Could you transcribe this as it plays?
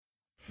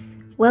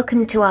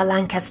Welcome to our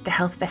Lancaster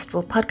Health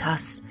Festival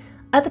podcasts.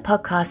 Other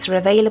podcasts are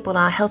available on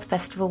our Health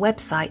Festival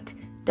website,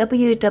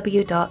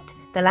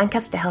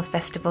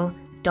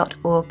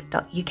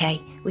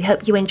 www.thelancasterhealthfestival.org.uk. We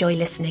hope you enjoy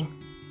listening.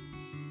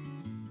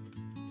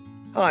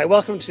 Hi,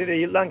 welcome to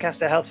the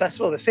Lancaster Health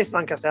Festival, the 5th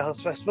Lancaster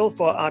Health Festival.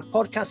 For our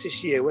podcast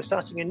this year, we're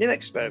starting a new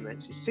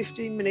experiment. It's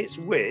 15 minutes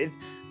with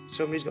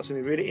somebody who's got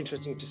something really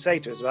interesting to say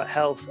to us about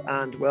health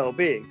and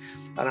well-being.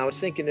 And I was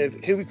thinking of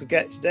who we could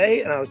get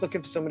today, and I was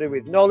looking for somebody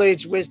with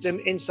knowledge,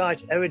 wisdom,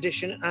 insight,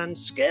 erudition, and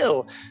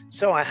skill.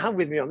 So I have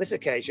with me on this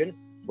occasion,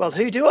 well,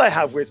 who do I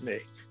have with me?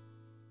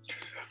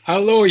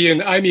 Hello,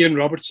 Ian. I'm Ian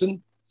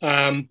Robertson.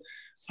 I'm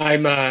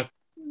a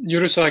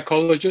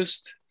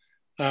neuropsychologist,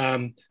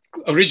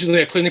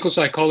 originally a clinical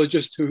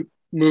psychologist who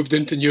moved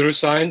into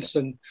neuroscience,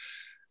 and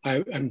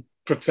I'm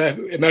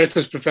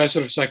emeritus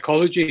professor of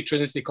psychology at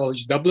Trinity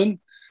College Dublin.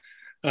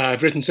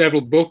 I've written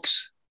several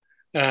books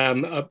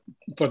for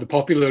the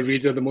popular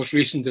reader. The most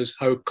recent is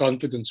How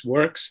Confidence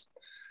Works.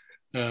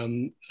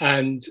 And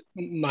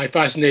my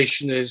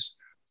fascination is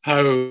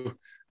how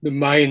the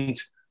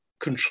mind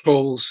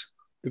controls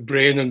the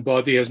brain and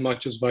body as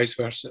much as vice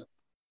versa.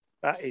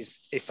 That is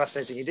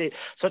fascinating indeed.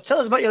 So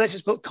tell us about your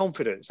latest book,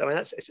 Confidence. I mean,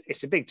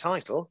 it's a big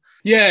title.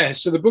 Yeah,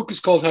 so the book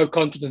is called How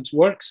Confidence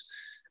Works.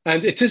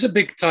 And it is a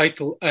big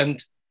title.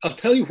 And I'll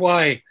tell you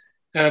why.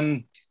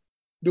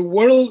 The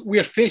world, we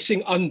are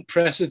facing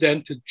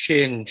unprecedented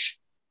change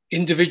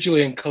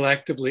individually and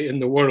collectively in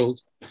the world.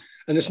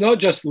 And it's not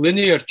just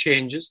linear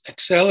change, it's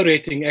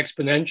accelerating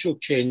exponential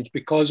change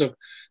because of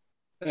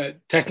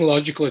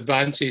technological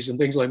advances and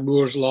things like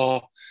Moore's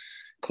Law,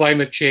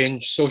 climate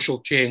change,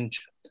 social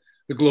change,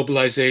 the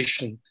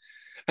globalization.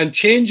 And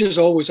change is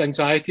always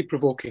anxiety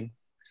provoking.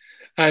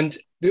 And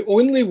the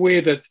only way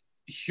that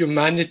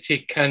humanity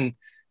can,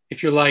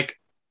 if you like,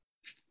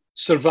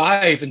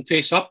 survive and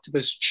face up to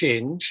this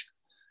change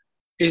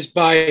is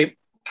by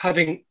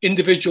having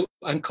individual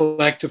and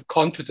collective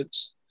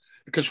confidence.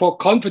 Because what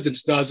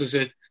confidence does is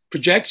it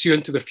projects you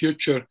into the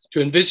future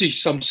to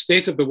envisage some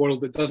state of the world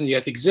that doesn't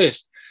yet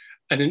exist,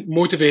 and it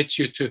motivates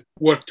you to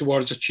work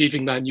towards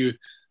achieving that new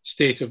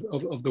state of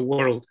the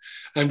world.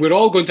 And we're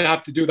all going to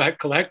have to do that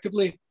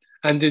collectively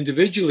and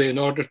individually in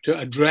order to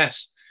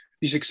address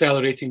these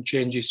accelerating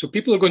changes. So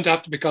people are going to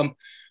have to become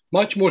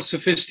much more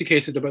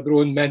sophisticated about their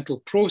own mental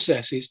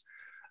processes.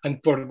 And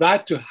for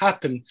that to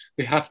happen,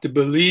 they have to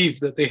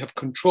believe that they have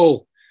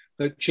control,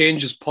 that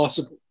change is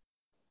possible.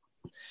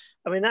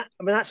 I mean,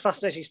 that's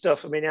fascinating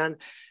stuff. I mean, and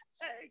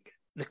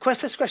the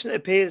first question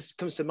that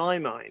comes to my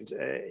mind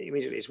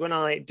immediately is when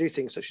I do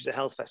things such as a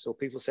health festival,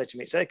 people say to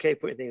me, it's okay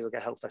putting things like a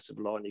health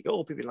festival on, you've got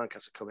all people in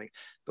Lancaster coming,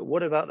 but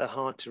what about the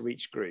hard to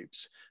reach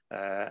groups?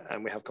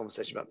 And we have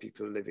conversations about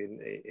people who live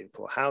in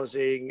poor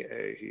housing,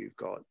 who've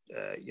got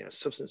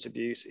substance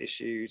abuse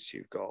issues,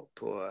 who've got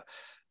poor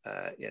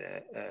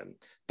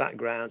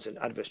backgrounds and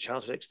adverse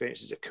childhood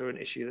experiences, a current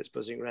issue that's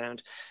buzzing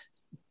around.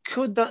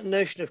 Could that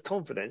notion of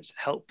confidence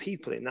help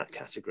people in that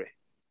category?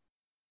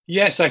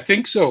 Yes, I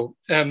think so.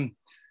 The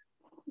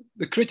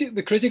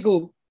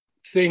critical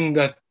thing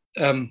that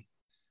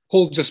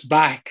holds us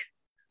back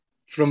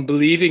from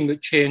believing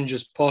that change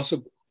is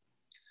possible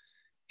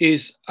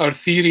is our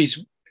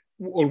theories,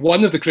 or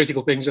one of the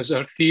critical things is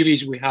our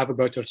theories we have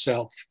about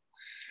ourselves.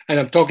 And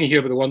I'm talking here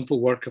about the wonderful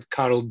work of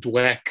Carol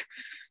Dweck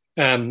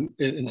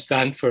in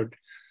Stanford.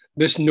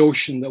 This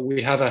notion that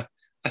we have a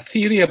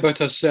theory about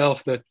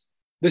ourselves that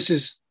this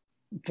is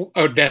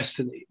our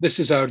destiny. This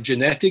is our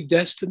genetic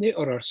destiny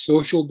or our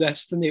social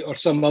destiny or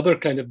some other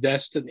kind of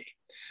destiny.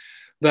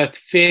 That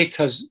fate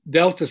has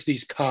dealt us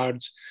these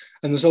cards.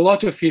 And there's a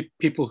lot of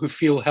people who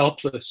feel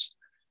helpless,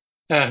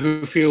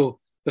 who feel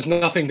there's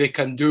nothing they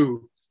can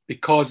do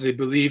because they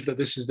believe that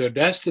this is their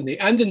destiny.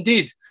 And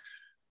indeed,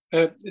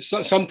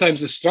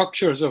 sometimes the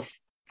structures of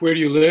where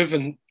you live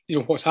and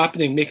what's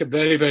happening make it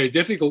very, very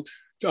difficult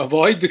to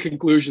avoid the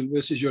conclusion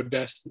this is your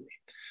destiny.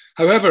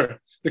 However,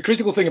 the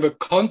critical thing about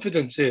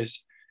confidence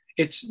is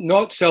it's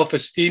not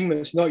self-esteem,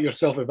 it's not your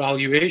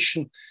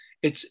self-evaluation,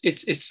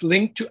 it's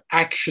linked to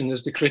action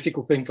as the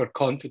critical thing for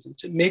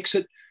confidence. It makes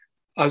it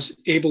us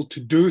able to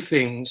do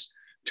things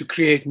to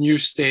create new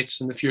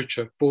states in the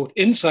future, both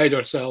inside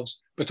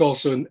ourselves, but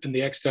also in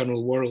the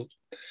external world.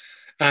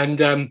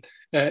 And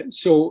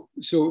so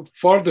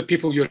for the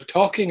people you're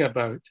talking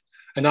about,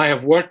 and I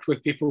have worked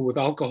with people with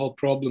alcohol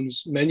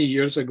problems many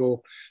years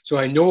ago, so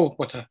I know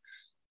what a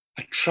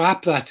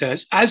trap that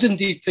is, as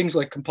indeed things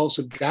like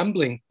compulsive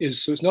gambling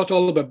is. So it's not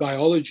all about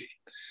biology.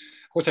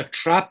 What a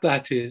trap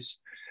that is,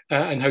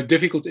 and how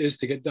difficult it is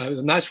to get down.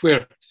 And that's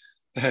where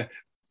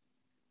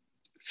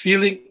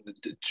feeling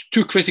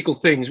two critical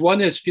things. One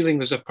is feeling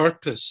there's a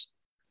purpose.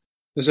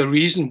 There's a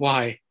reason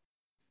why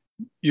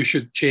you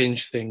should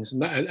change things.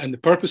 And the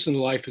purpose in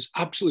life is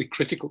absolutely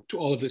critical to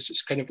all of this.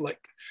 It's kind of like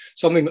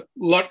something that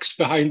lurks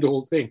behind the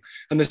whole thing.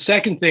 And the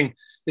second thing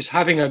is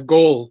having a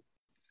goal,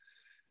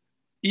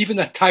 even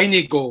a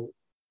tiny goal,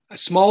 a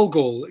small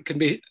goal. It can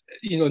be,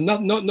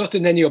 not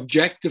in any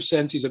objective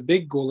sense is a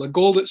big goal, a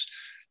goal that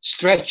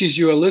stretches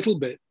you a little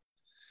bit,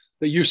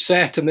 that you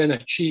set and then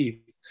achieve.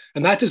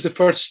 And that is the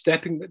first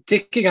step in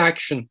taking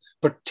action,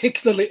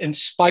 particularly in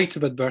spite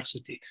of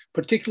adversity,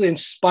 particularly in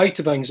spite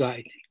of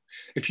anxiety.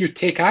 If you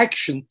take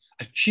action,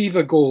 achieve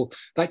a goal,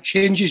 that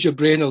changes your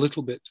brain a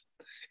little bit.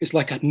 It's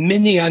like a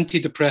mini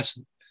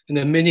antidepressant and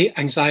a mini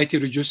anxiety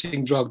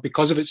reducing drug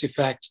because of its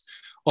effects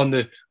on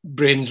the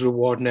brain's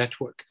reward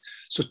network.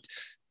 So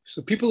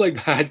people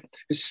like that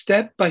is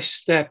step by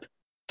step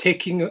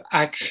taking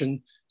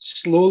action,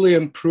 slowly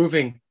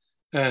improving,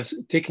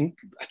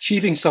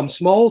 achieving some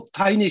small,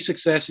 tiny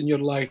success in your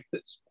life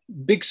that's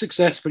big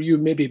success for you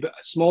maybe, but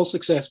a small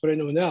success for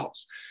anyone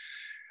else.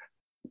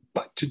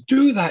 But to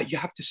do that, you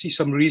have to see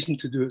some reason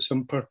to do it,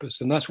 some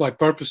purpose. And that's why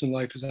purpose in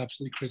life is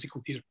absolutely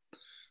critical here.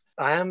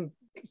 I am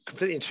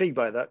completely intrigued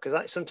by that,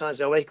 because sometimes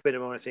I wake up in the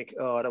morning and think,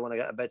 oh, I don't want to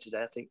get out of bed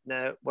today. I think,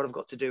 no, what I've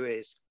got to do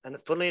is, and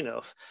funnily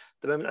enough,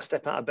 the moment I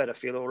step out of bed, I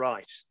feel all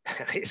right.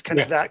 It's kind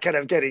of that kind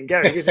of getting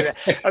going, isn't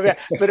it? I mean,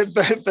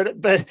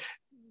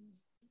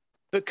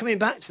 but coming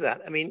back to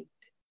that, I mean,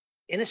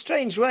 in a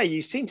strange way,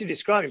 you seem to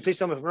describe it, please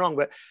tell me if I'm wrong,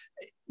 but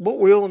what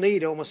we all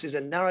need almost is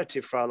a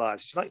narrative for our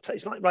lives.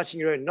 It's like writing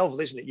your own novel,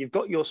 isn't it? You've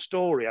got your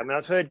story. I mean,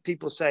 I've heard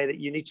people say that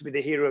you need to be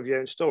the hero of your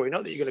own story.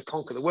 Not that you're going to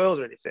conquer the world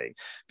or anything,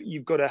 but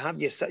you've got to have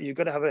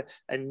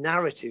a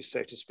narrative,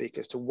 so to speak,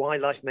 as to why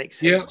life makes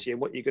sense to you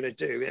and what you're going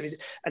to do.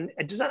 And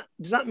does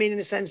that mean, in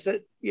a sense,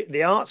 that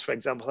the arts, for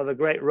example, have a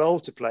great role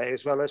to play,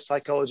 as well as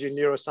psychology and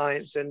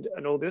neuroscience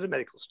and all the other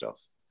medical stuff?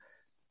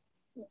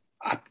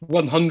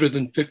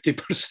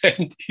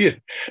 150%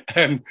 here.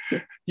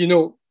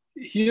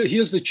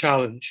 Here's the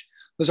challenge.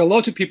 There's a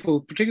lot of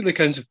people, particularly the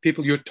kinds of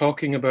people you're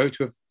talking about,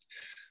 who have,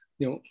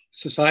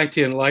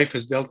 society and life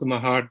has dealt them a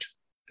hard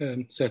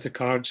set of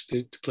cards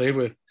to play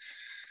with.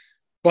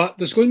 But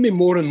there's going to be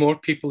more and more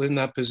people in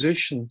that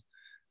position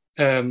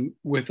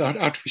with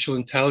artificial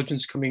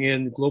intelligence coming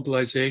in,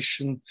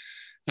 globalization.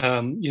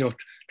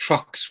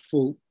 Trucks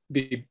will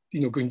be,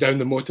 going down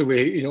the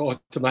motorway,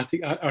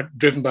 automatic, are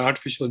driven by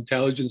artificial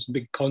intelligence and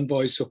big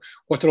convoys. So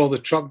what are all the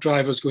truck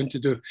drivers going to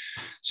do?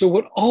 So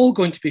we're all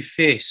going to be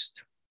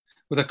faced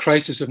with a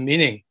crisis of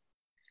meaning.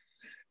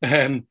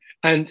 And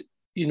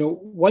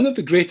one of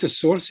the greatest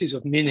sources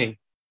of meaning,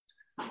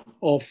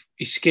 of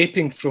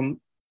escaping from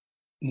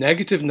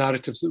negative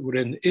narratives that we're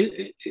in,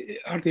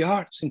 are the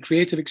arts and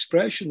creative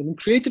expression. I mean,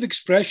 creative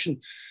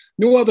expression,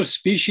 no other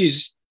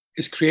species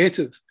is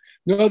creative.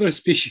 No other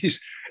species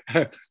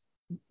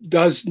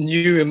does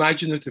new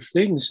imaginative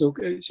things. So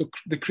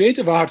the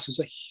creative arts is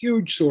a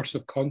huge source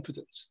of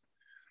confidence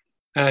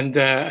and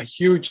a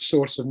huge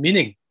source of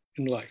meaning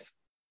in life.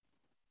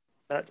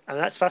 And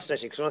that's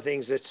fascinating, because one of the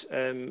things that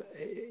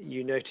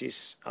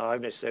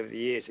I've noticed over the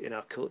years in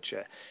our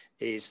culture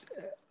is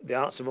the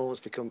arts have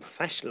almost become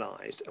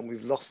professionalized, and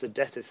we've lost the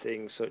depth of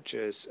things such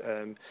as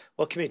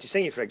community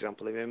singing, for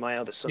example. I mean, my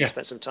eldest son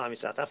spent some time in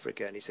South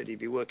Africa, and he said he'd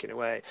be working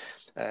away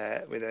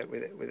with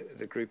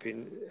a group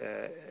in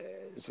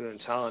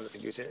ZwaNtalen, I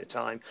think he was in at the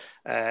time,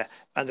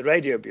 and the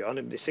radio would be on,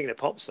 and they're singing a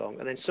pop song,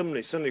 and then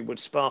suddenly would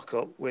spark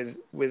up with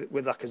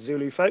like a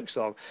Zulu folk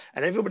song,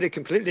 and everybody would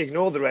completely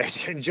ignore the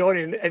radio and join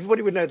in.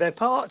 Everybody would know their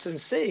parts and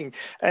sing,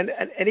 and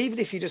even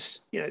if you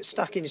just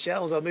stacking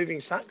shells or moving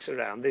sacks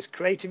around, there's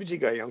creativity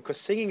going on, because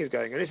singing is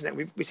going on, isn't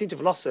it? We seem to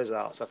have lost those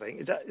arts, I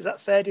think. Is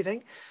that fair, do you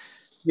think?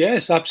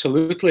 Yes,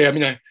 absolutely. I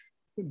mean,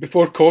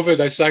 before COVID,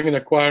 I sang in a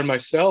choir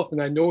myself,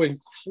 and I know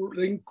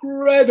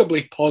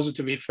incredibly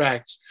positive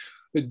effects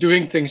that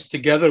doing things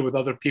together with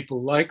other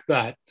people like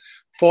that,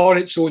 for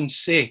its own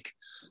sake,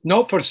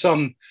 not for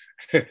some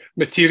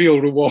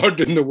material reward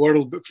in the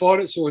world, but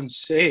for its own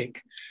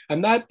sake.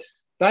 And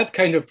that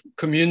kind of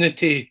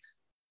community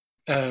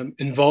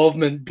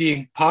involvement,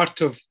 being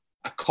part of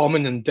a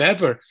common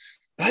endeavor,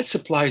 that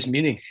supplies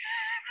meaning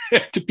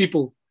to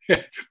people,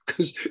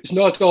 because it's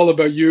not all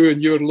about you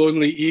and your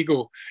lonely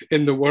ego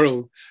in the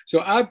world.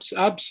 So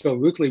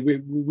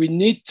absolutely, we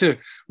need to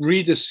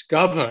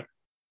rediscover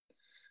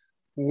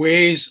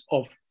ways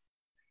of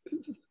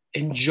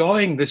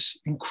enjoying this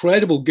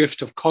incredible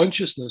gift of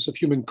consciousness, of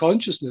human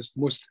consciousness,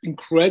 the most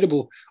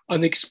incredible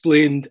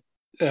unexplained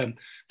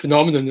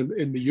phenomenon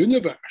in the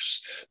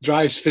universe.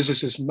 Drives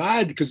physicists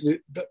mad because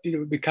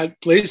they can't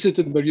place it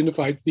in their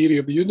unified theory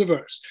of the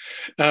universe.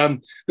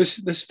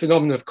 This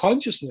phenomenon of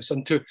consciousness,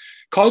 and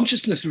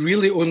consciousness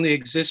really only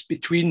exists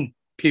between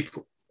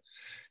people.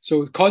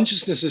 So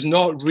consciousness is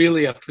not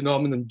really a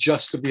phenomenon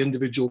just of the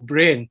individual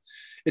brain.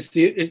 It's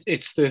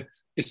the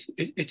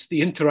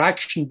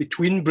interaction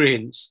between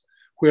brains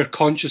where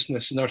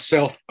consciousness and our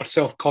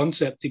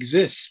self-concept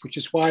exists, which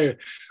is why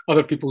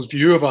other people's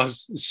view of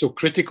us is so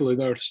critical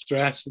in our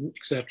stress, and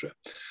etc.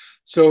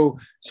 So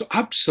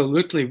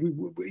absolutely,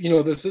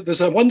 there's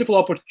a wonderful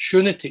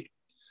opportunity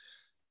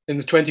in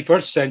the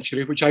 21st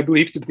century, which I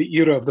believe to be the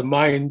era of the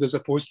mind as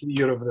opposed to the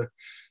era of the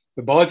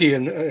body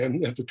of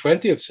the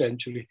 20th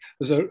century.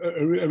 There's a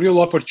real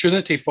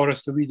opportunity for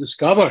us to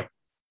rediscover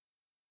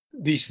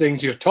these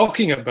things you're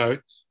talking about,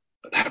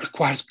 but that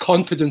requires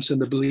confidence in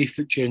the belief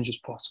that change is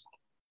possible.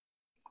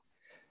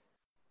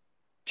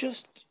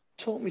 Just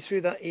talk me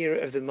through that era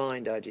of the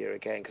mind idea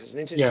again, because it's an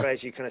interesting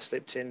phrase you kind of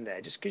slipped in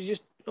there. Could you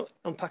just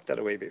Unpack that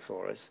a wee bit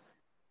for us.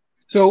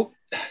 So,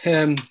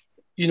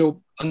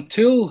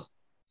 until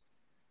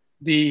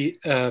the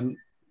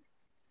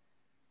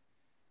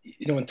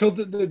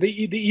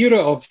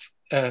era of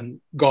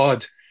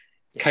God,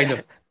 kind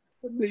of,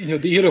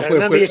 the era where.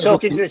 Remember, you're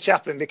talking to the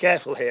chaplain. Be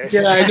careful here.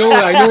 Yeah, I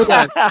know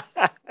that.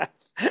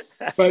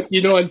 But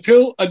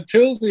until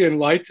the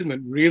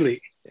Enlightenment,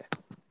 really,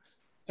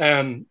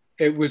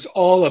 it was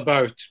all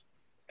about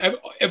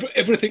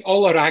everything.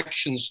 All our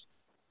actions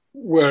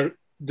were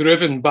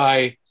driven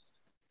by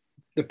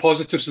the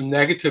positives and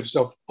negatives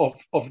of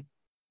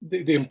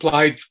the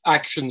implied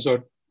actions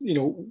or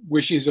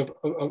wishes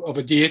of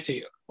a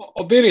deity,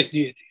 of various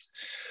deities.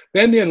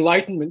 Then the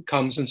Enlightenment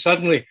comes, and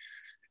suddenly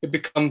it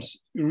becomes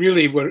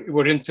really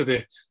we're into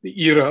the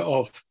era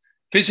of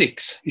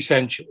physics,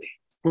 essentially,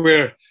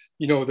 where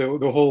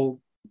the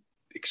whole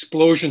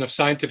explosion of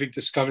scientific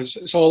discoveries.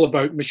 It's all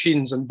about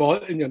machines and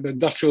the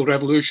Industrial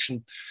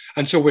Revolution,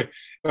 and so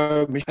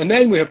and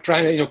then we have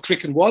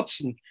Crick and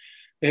Watson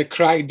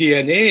cracked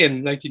DNA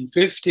in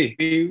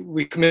 1950.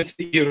 We come into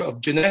the era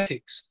of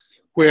genetics,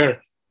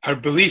 where our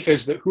belief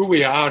is that who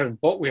we are and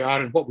what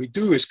we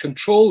do is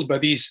controlled by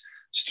these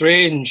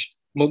strange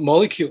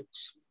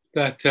molecules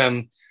that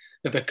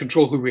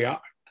control who we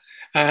are.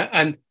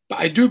 But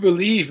I do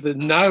believe that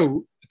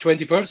now, the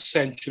 21st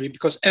century,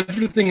 because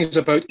everything is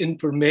about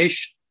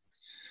information,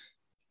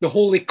 the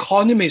whole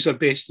economies are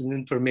based on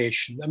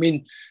information. I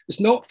mean, it's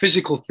not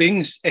physical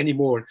things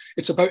anymore.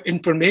 It's about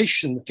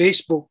information.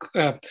 Facebook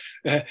and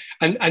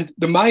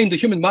the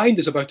human mind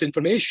is about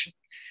information.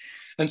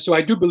 And so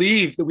I do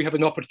believe that we have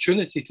an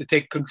opportunity to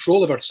take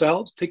control of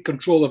ourselves, take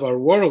control of our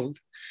world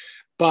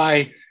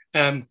by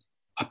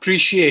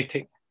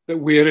appreciating that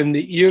we're in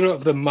the era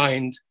of the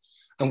mind,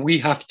 and we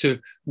have to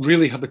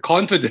really have the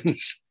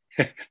confidence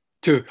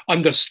to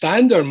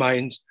understand our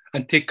minds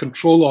and take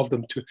control of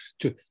them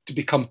to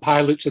become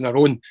pilots in our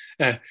own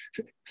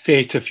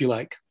fate, if you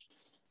like.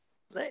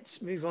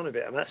 Let's move on a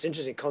bit. I mean, that's an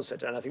interesting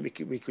concept, and I think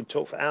we could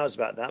talk for hours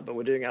about that, but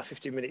we're doing our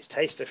 15 minutes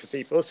taster for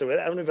people. So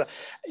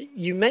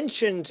you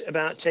mentioned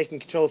about taking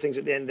control of things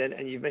at the end then,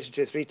 and you've mentioned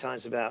 2 or 3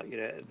 times about,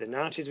 the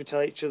narratives we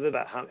tell each other,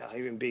 about how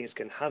human beings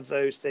can have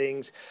those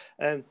things.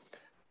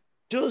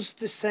 Does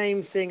the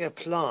same thing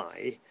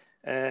apply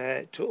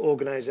to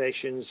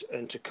organisations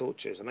and to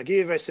cultures? And I'll give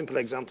you a very simple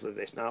example of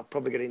this. Now, I'll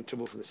probably get in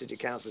trouble from the city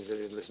councillors that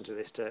have listened to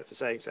this for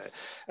saying so.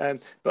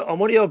 But on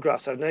one of your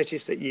graphs, I've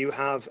noticed that you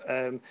have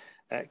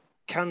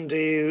can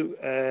do,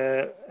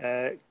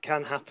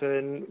 can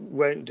happen,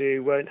 won't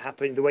do, won't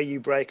happen, the way you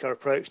break our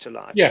approach to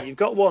life. Yeah. And you've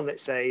got one that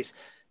says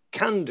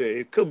can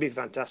do, could be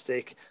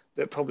fantastic,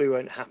 that probably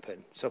won't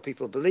happen. So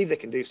people believe they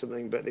can do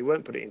something, but they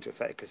won't put it into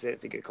effect because they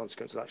don't think a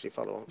consequence will actually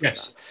follow on from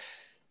that.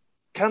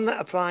 Can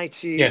that apply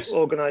to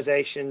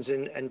organisations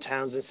and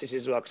towns and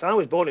cities as well? Because I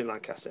was born in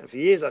Lancaster, and for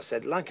years I've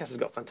said Lancaster's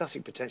got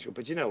fantastic potential,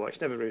 but you know what? It's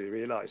never really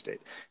realised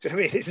it. Do you know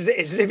what I mean? It's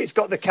as if it's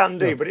got the can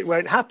do, but it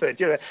won't happen.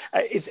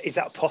 Is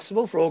that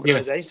possible for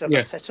organisations to have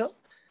that set up?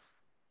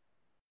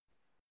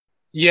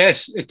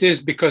 Yes, it is,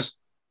 because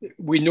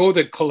we know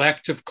that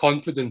collective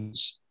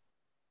confidence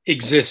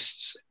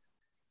exists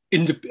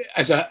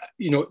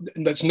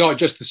that's not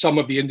just the sum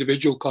of the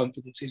individual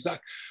confidences.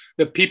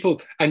 That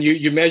people, and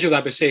you measure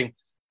that by saying,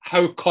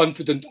 how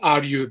confident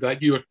are you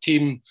that your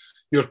team,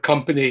 your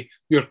company,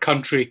 your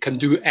country can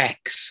do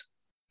X?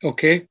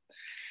 Okay.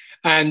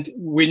 And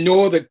we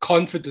know that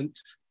confident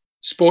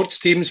sports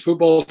teams,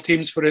 football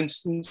teams, for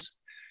instance,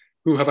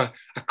 who have a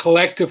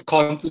collective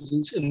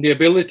confidence in the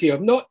ability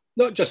of not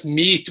just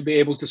me to be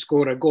able to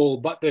score a goal,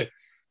 but the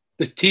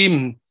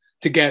team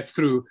to get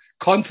through.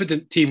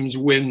 Confident teams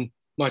win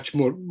much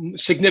more,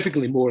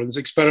 significantly more. There's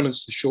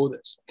experiments to show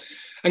this.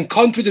 And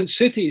confident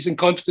cities and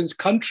confident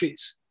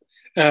countries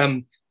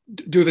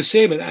do the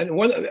same.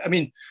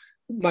 And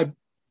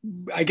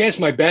I guess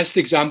my best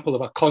example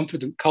of a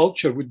confident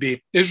culture would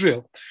be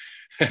Israel.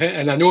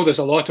 And I know there's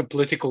a lot of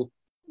political,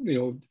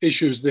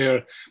 issues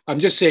there. I'm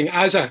just saying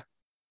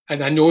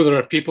and I know there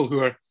are people who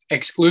are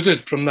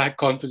excluded from that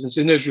confidence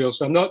in Israel.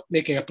 So I'm not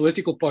making a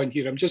political point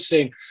here. I'm just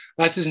saying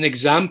that is an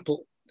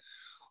example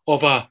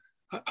of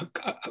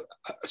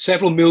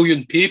several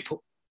million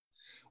people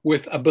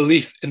with a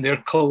belief in their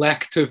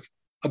collective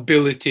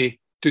ability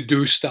to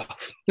do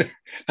stuff.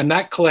 And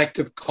that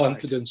collective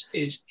confidence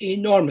is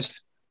enormous,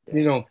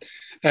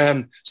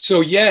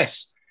 so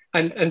yes.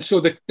 And so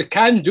the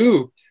can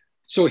do.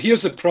 So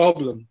here's the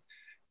problem.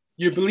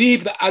 You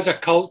believe that as a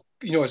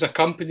as a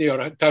company or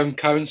a town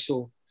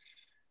council,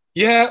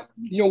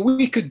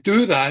 we could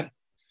do that,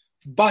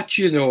 but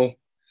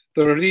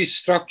there are these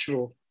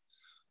structural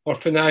or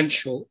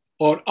financial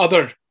or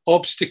other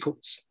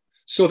obstacles,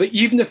 so that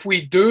even if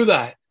we do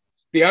that,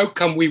 the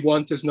outcome we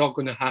want is not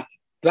going to happen.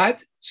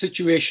 That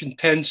situation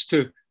tends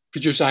to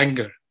produce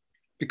anger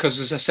because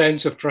there's a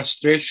sense of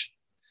frustration.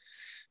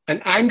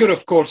 And anger,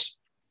 of course,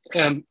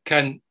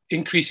 can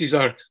increases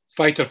our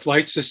fight or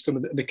flight system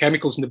and the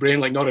chemicals in the brain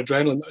like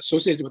noradrenaline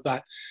associated with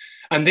that.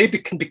 And they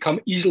can become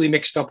easily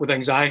mixed up with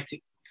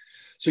anxiety.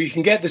 So you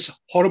can get this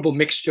horrible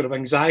mixture of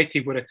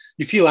anxiety where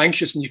you feel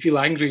anxious and you feel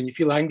angry and you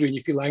feel angry and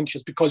you feel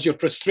anxious because you're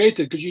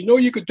frustrated because you know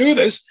you could do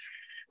this,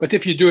 but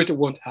if you do it, it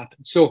won't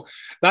happen. So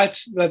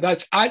that's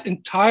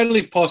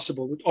entirely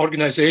possible that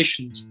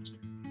organizations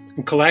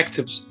and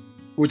collectives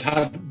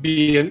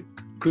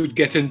could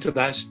get into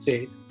that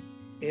state.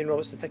 Ian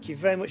Robertson, thank you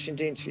very much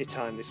indeed for your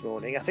time this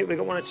morning. I think we've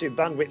got one or two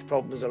bandwidth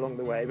problems along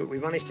the way, but we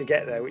managed to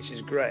get there, which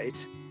is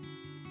great.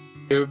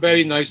 It was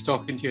very nice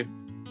talking to you.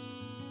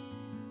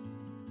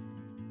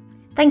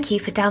 Thank you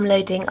for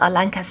downloading our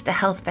Lancaster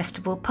Health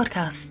Festival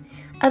podcasts.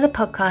 Other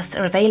podcasts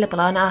are available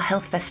on our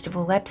Health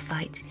Festival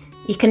website.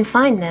 You can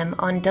find them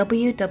on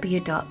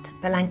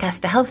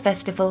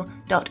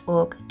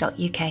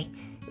www.thelancasterhealthfestival.org.uk.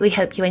 We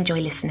hope you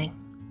enjoy listening.